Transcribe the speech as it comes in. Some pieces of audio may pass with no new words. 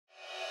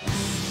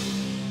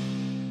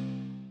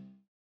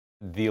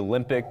The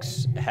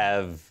Olympics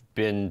have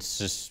been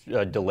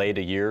delayed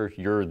a year.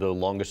 You're the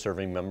longest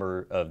serving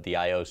member of the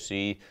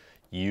IOC.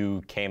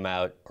 You came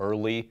out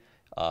early,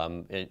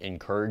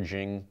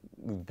 encouraging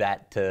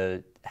that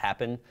to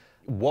happen.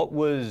 What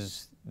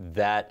was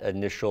that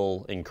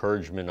initial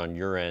encouragement on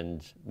your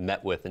end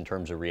met with in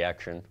terms of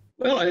reaction?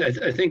 Well,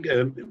 I think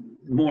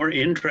more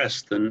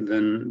interest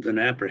than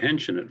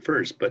apprehension at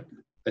first, but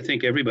I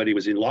think everybody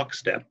was in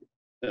lockstep,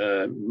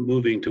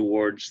 moving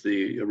towards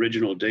the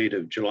original date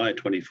of July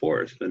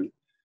 24th. And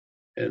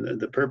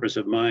the purpose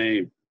of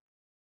my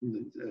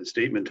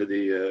statement to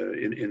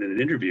in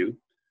an interview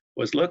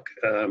was, look,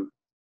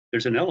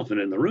 there's an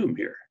elephant in the room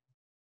here,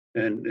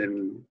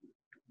 and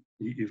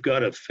you've got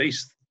to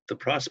face the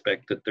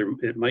prospect that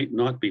it might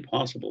not be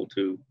possible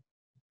to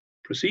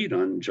proceed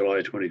on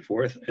July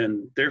 24th,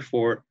 and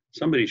therefore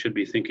somebody should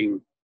be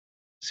thinking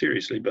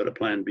seriously about a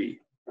plan B.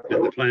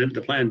 And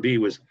the plan B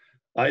was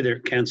either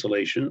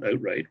cancellation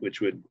outright,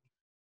 which would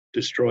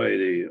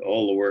destroy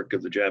all the work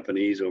of the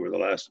Japanese over the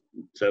last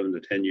 7 to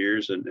 10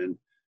 years, and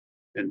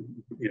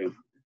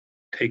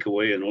take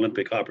away an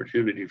Olympic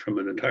opportunity from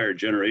an entire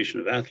generation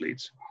of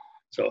athletes.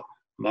 So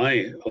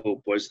my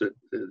hope was that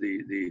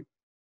the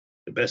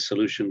best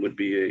solution would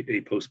be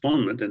a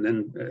postponement, and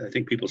then I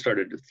think people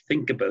started to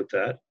think about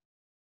that.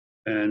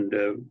 And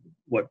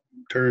what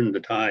turned the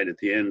tide at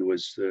the end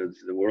was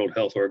the World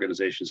Health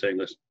Organization saying,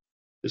 listen,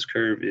 this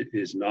curve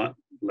is not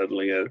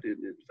leveling out.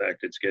 In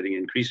fact, it's getting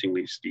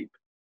increasingly steep.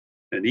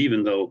 And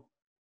even though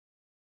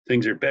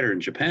things are better in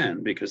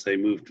Japan because they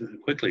moved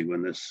quickly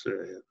when this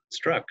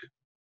struck,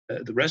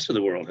 the rest of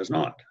the world has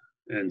not.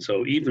 And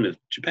so even if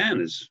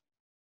Japan is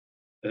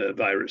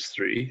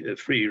free,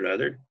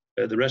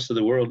 the rest of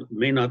the world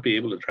may not be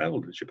able to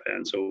travel to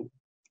Japan. So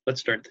let's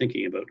start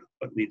thinking about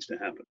what needs to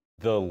happen.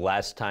 The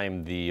last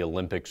time the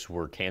Olympics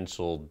were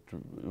canceled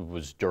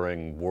was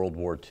during World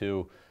War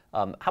II.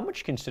 How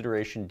much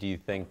consideration do you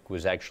think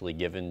was actually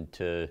given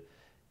to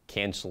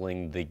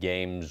canceling the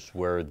games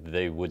where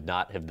they would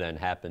not have then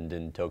happened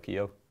in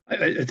Tokyo?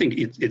 I think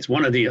it's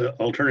one of the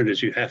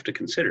alternatives you have to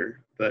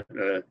consider, but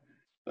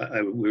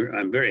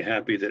I'm very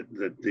happy that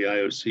the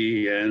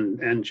IOC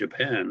and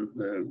Japan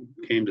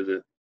came to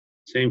the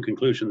same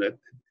conclusion that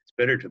it's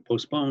better to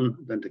postpone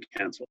than to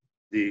cancel.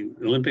 The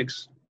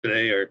Olympics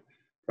today are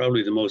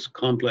probably the most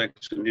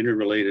complex and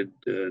interrelated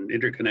and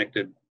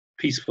interconnected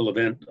peaceful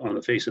event on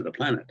the face of the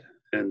planet.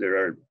 And there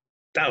are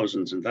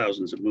thousands and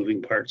thousands of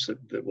moving parts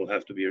that will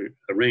have to be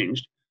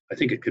arranged. I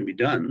think it can be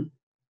done,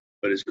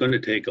 but it's going to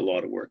take a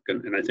lot of work.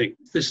 And I think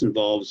this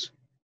involves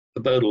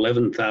about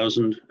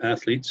 11,000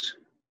 athletes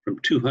from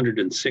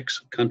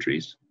 206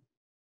 countries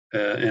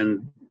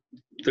and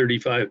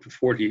 35 to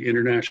 40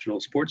 international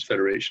sports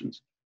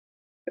federations.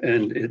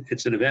 And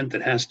it's an event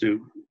that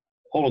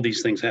all of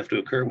these things have to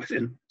occur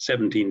within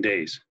 17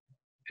 days.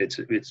 It's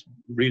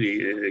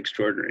really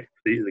extraordinary.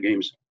 The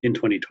Games in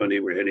 2020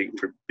 were heading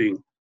for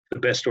being the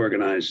best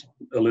organized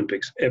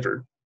Olympics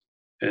ever.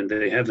 And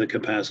they have the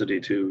capacity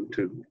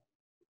to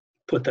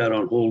put that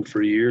on hold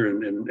for a year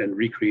and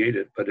recreate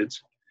it, but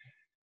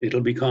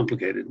it'll be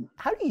complicated.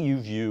 How do you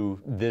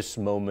view this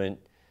moment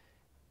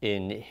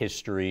in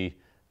history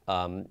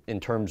in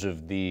terms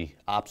of the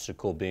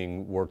obstacle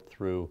being worked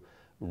through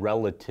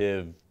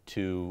relative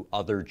to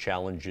other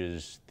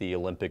challenges the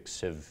Olympics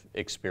have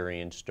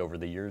experienced over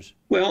the years?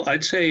 Well,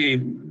 I'd say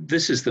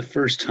this is the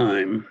first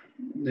time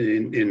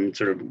in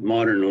sort of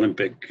modern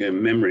Olympic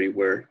memory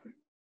where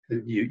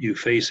you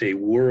face a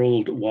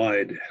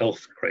worldwide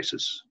health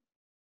crisis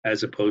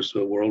as opposed to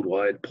a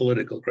worldwide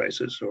political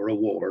crisis or a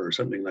war or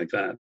something like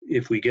that.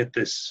 If we get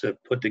this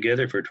put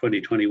together for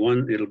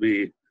 2021, it'll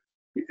be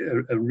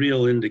a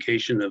real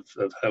indication of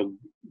how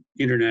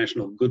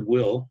international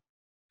goodwill,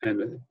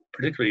 and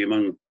particularly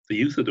among the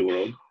youth of the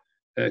world,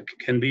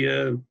 can be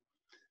an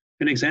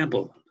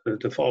example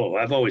to follow.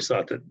 I've always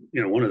thought that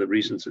one of the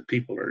reasons that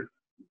people are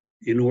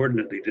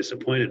inordinately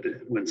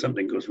disappointed when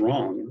something goes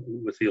wrong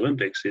with the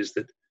Olympics is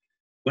that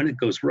when it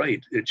goes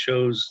right, it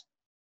shows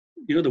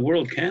the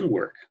world can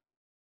work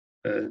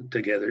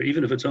together,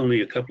 even if it's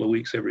only a couple of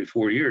weeks every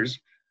 4 years.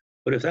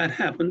 But if that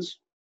happens,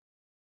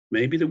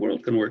 maybe the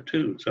world can work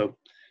too. So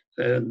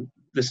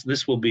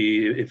this will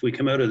be, if we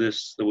come out of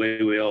this the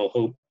way we all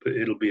hope,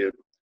 it'll be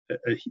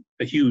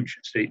a huge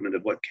statement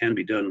of what can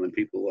be done when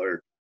people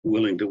are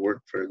willing to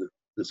work for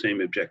the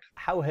same objective.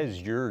 How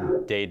has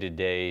your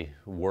day-to-day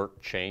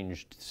work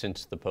changed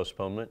since the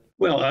postponement?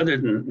 Well, other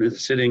than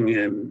sitting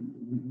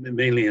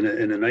mainly in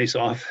a nice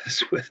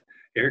office with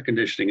air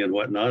conditioning and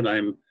whatnot,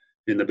 I'm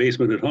in the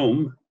basement at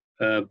home.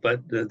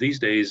 But these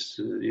days,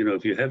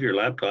 if you have your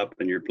laptop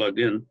and you're plugged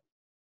in,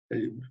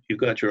 you've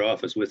got your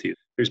office with you.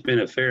 There's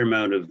been a fair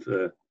amount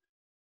of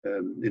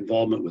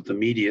involvement with the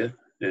media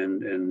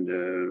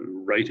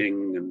and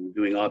writing and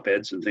doing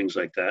op-eds and things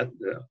like that,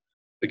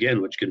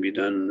 again, which can be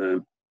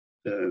done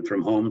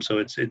from home. So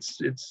it's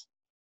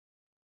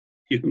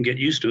you can get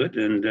used to it,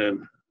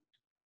 and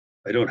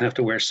I don't have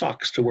to wear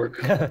socks to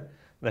work.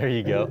 There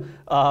you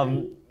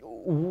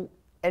go.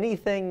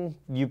 Anything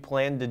you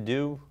plan to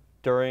do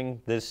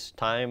during this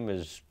time?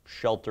 Is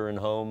shelter in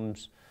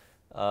homes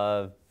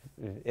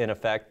in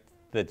effect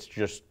that's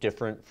just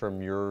different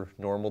from your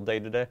normal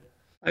day-to-day?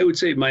 I would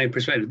say my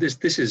perspective,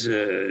 this is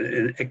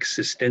an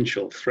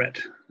existential threat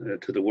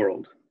to the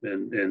world.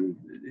 And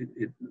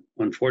it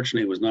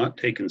unfortunately was not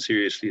taken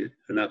seriously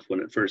enough when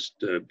it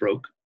first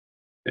broke.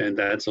 And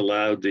that's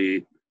allowed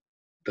the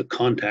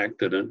contact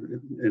that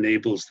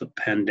enables the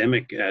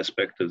pandemic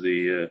aspect of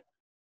the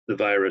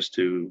virus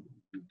to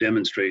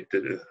demonstrate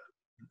that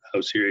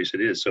how serious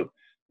it is. So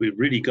we've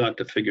really got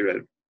to figure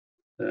out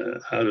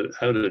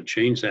how to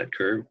change that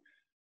curve.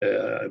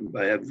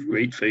 I have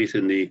great faith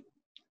in the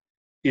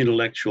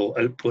intellectual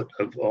output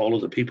of all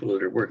of the people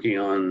that are working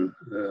on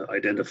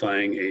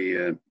identifying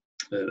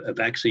a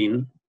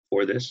vaccine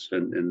for this,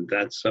 and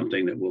that's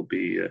something that will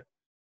be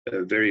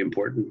very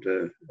important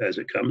as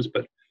it comes.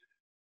 But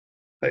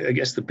I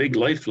guess the big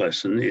life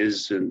lesson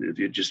is, and if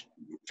you just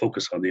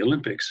focus on the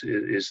Olympics,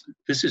 is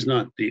this is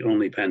not the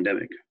only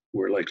pandemic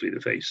we're likely to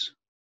face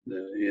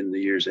in the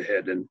years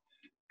ahead, and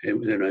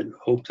I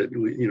hope that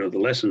the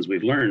lessons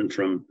we've learned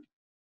from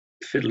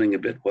fiddling a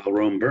bit while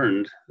Rome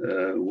burned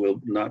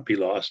will not be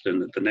lost,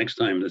 and that the next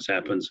time this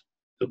happens,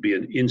 there'll be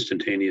an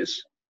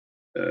instantaneous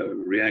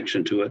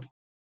reaction to it,